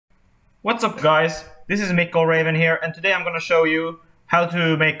What's up guys, this is Mikko Raven here, and today I'm going to show you how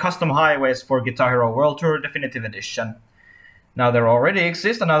to make custom highways for Guitar Hero World Tour Definitive Edition. Now there already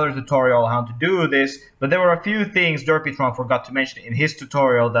exists another tutorial on how to do this, but there were a few things Derpytron forgot to mention in his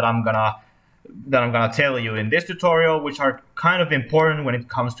tutorial that I'm gonna tell you in this tutorial, which are kind of important when it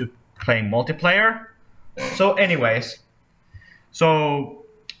comes to playing multiplayer. So anyways, so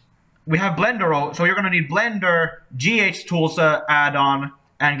we have Blender, so you're gonna need Blender, GHTools add-on,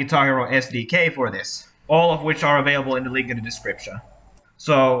 and Guitar Hero SDK for this, all of which are available in the link in the description.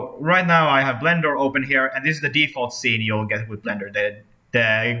 So right now I have Blender open here, and this is the default scene you'll get with Blender,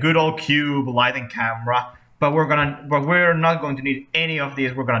 the good old cube, light and camera. But we're not going to need any of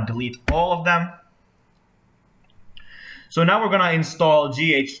these. We're gonna delete all of them. So now we're gonna install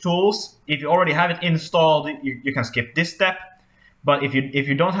GHTools. If you already have it installed, you can skip this step. But if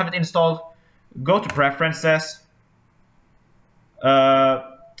you don't have it installed, go to Preferences.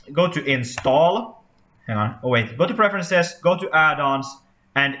 Go to Install. Hang on. Oh wait. Go to Preferences. Go to Add-ons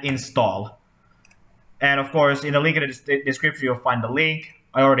and Install. And of course, in the link in the description, you'll find the link.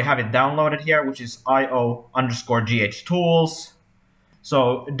 I already have it downloaded here, which is io_GHTools.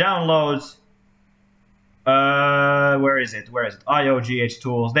 So downloads. Where is it?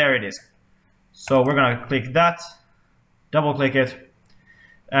 io_GHTools. There it is. So we're gonna click that. Double click it.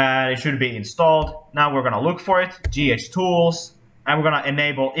 And it should be installed. Now we're gonna look for it. GHTools. And we're gonna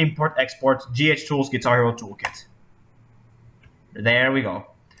enable import export GHTools Guitar Hero Toolkit. There we go.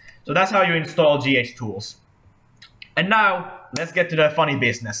 So that's how you install GHTools. And now let's get to the funny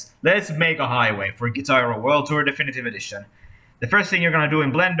business. Let's make a highway for Guitar Hero World Tour Definitive Edition. The first thing you're gonna do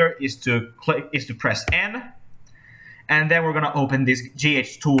in Blender is to press N, and then we're gonna open this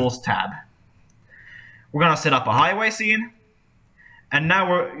GHTools tab. We're gonna set up a highway scene, and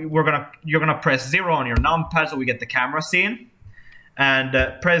now you're gonna press 0 on your numpad so we get the camera scene. And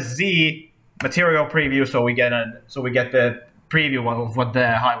press Z material preview so we get the preview of what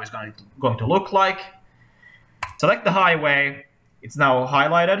the highway is going to look like. Select the highway. It's now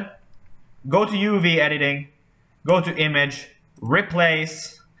highlighted. Go to UV editing. Go to image,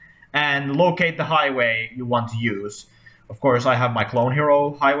 replace, and locate the highway you want to use. Of course, I have my Clone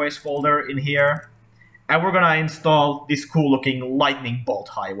Hero highways folder in here, and we're gonna install this cool looking lightning bolt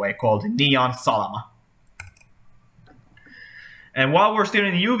highway called Neon Salama. And while we're still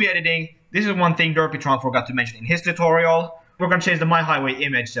in the UV editing, this is one thing Derpytron forgot to mention in his tutorial. We're going to change the My Highway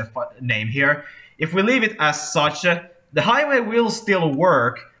image name here. If we leave it as such, the highway will still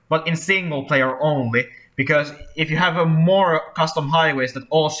work, but in single player only. Because if you have more custom highways that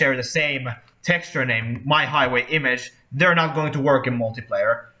all share the same texture name, My Highway image, they're not going to work in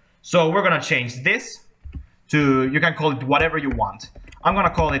multiplayer. So we're going to change this to, you can call it whatever you want. I'm going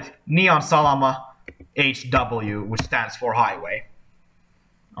to call it Neon Salama HW, which stands for highway.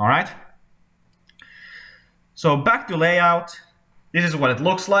 Alright. So back to layout. This is what it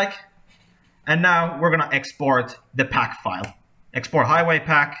looks like. And now we're gonna export the pack file. Export highway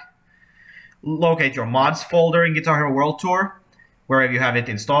pack. Locate your mods folder in Guitar Hero World Tour, wherever you have it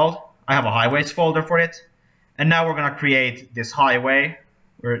installed. I have a highways folder for it. And now we're gonna create this highway.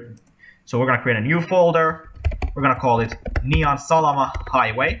 So we're gonna create a new folder. We're gonna call it Neon Salama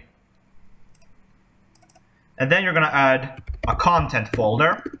Highway. And then you're going to add a content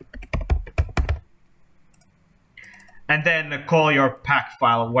folder. And then call your pack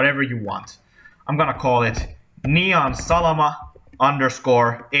file whatever you want. I'm going to call it Neon Salama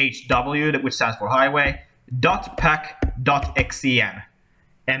 _HW, which stands for highway, .pack.xcn.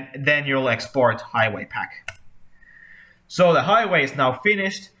 And then you'll export highway pack. So the highway is now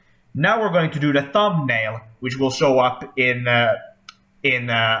finished. Now we're going to do the thumbnail, which will show up in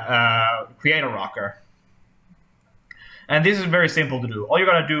Creator Rocker. And this is very simple to do. All you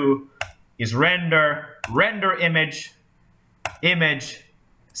gotta do is render image,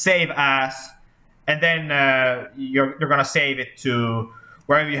 save as, and then you're gonna save it to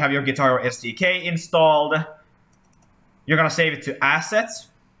wherever you have your Guitar Hero SDK installed. You're gonna save it to assets,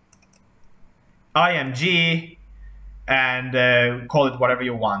 IMG, and call it whatever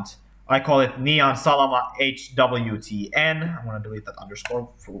you want. I call it Neon Salama HWTN. I'm gonna delete that underscore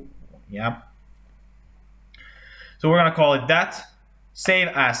for, yeah. So we're gonna call it that. Save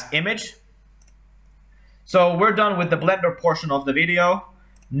as image. So we're done with the Blender portion of the video.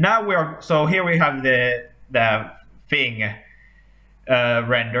 Now so here we have the thing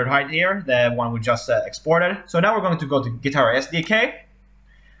rendered right here, the one we just exported. So now we're going to go to Guitar Hero SDK.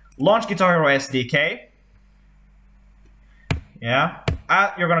 Launch Guitar Hero SDK. Yeah.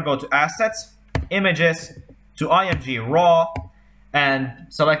 You're gonna go to Assets, Images, to IMG Raw, and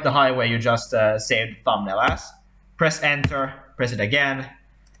select the highway you just saved thumbnail as. Press enter, press it again,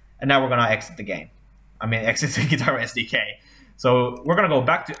 And now we're gonna exit the game. I mean, exit the Guitar SDK. So we're gonna go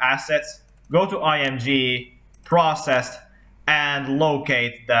back to Assets, go to IMG, Processed, and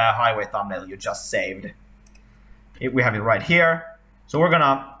locate the highway thumbnail you just saved. We have it right here. So we're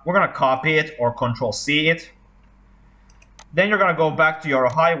gonna copy it or Control C it. Then you're gonna go back to your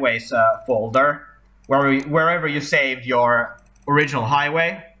highways folder, wherever you saved your original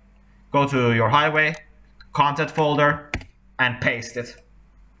highway. Go to your highway content folder and paste it.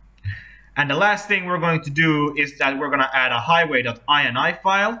 And the last thing we're going to do is that we're gonna add a highway.ini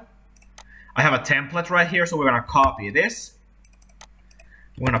file. I have a template right here, so we're gonna copy this.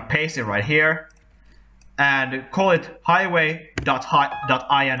 We're gonna paste it right here and call it highway.ini.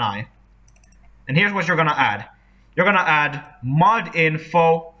 And here's what you're gonna add. You're gonna add mod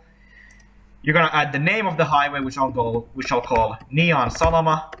info. You're gonna add the name of the highway, which I'll call Neon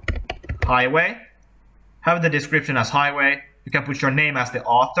Salama Highway. Have the description as highway. You can put your name as the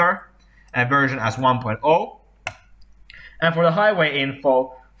author and version as 1.0. And for the highway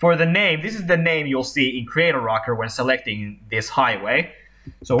info, for the name, this is the name you'll see in Creator Rocker when selecting this highway.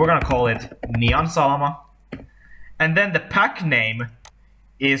 So we're gonna call it Neon Salama. And then the pack name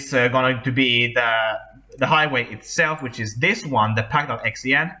is going to be the highway itself, which is this one, the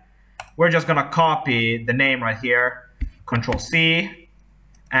pack.xen. We're just gonna copy the name right here, Control C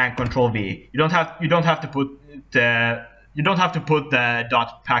and Control V. You don't have to put the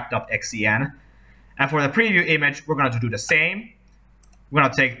 .pack.xen. And for the preview image, we're gonna do the same. We're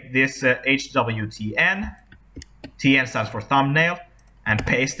gonna take this HWTN, TN stands for thumbnail, and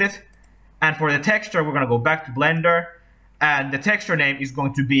paste it. And for the texture, we're gonna go back to Blender, and the texture name is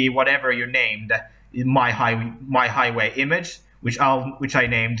going to be whatever you named my highway image, which I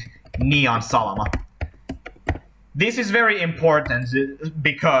named Neon Salama. This is very important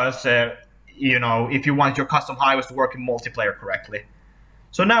because you know, if you want your custom highways to work in multiplayer correctly.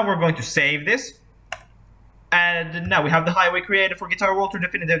 So now we're going to save this. And now we have the highway created for Guitar World 2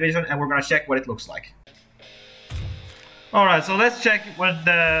 Definitive Edition, and we're gonna check what it looks like. Alright, so let's check what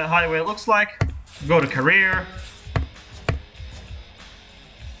the highway looks like. Go to Career.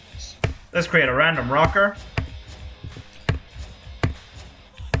 Let's create a random rocker.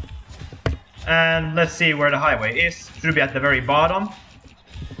 And let's see where the highway is. It should be at the very bottom.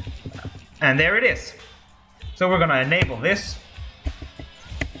 And there it is. So we're gonna enable this.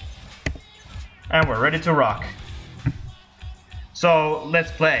 And we're ready to rock. So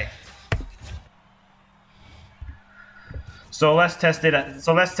let's play. So let's test it.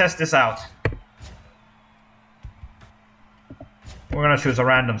 So let's test this out. We're gonna choose a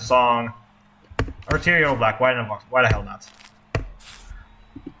random song. Arterial Black. Why the hell not?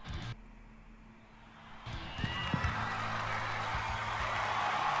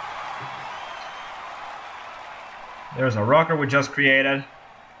 There's a rocker we just created.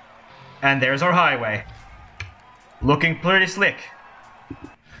 And there's our highway. Looking pretty slick.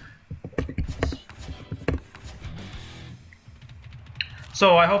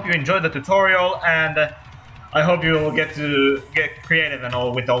 So I hope you enjoyed the tutorial, and I hope you will get creative and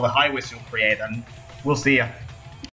all with all the highways you'll create, and we'll see ya.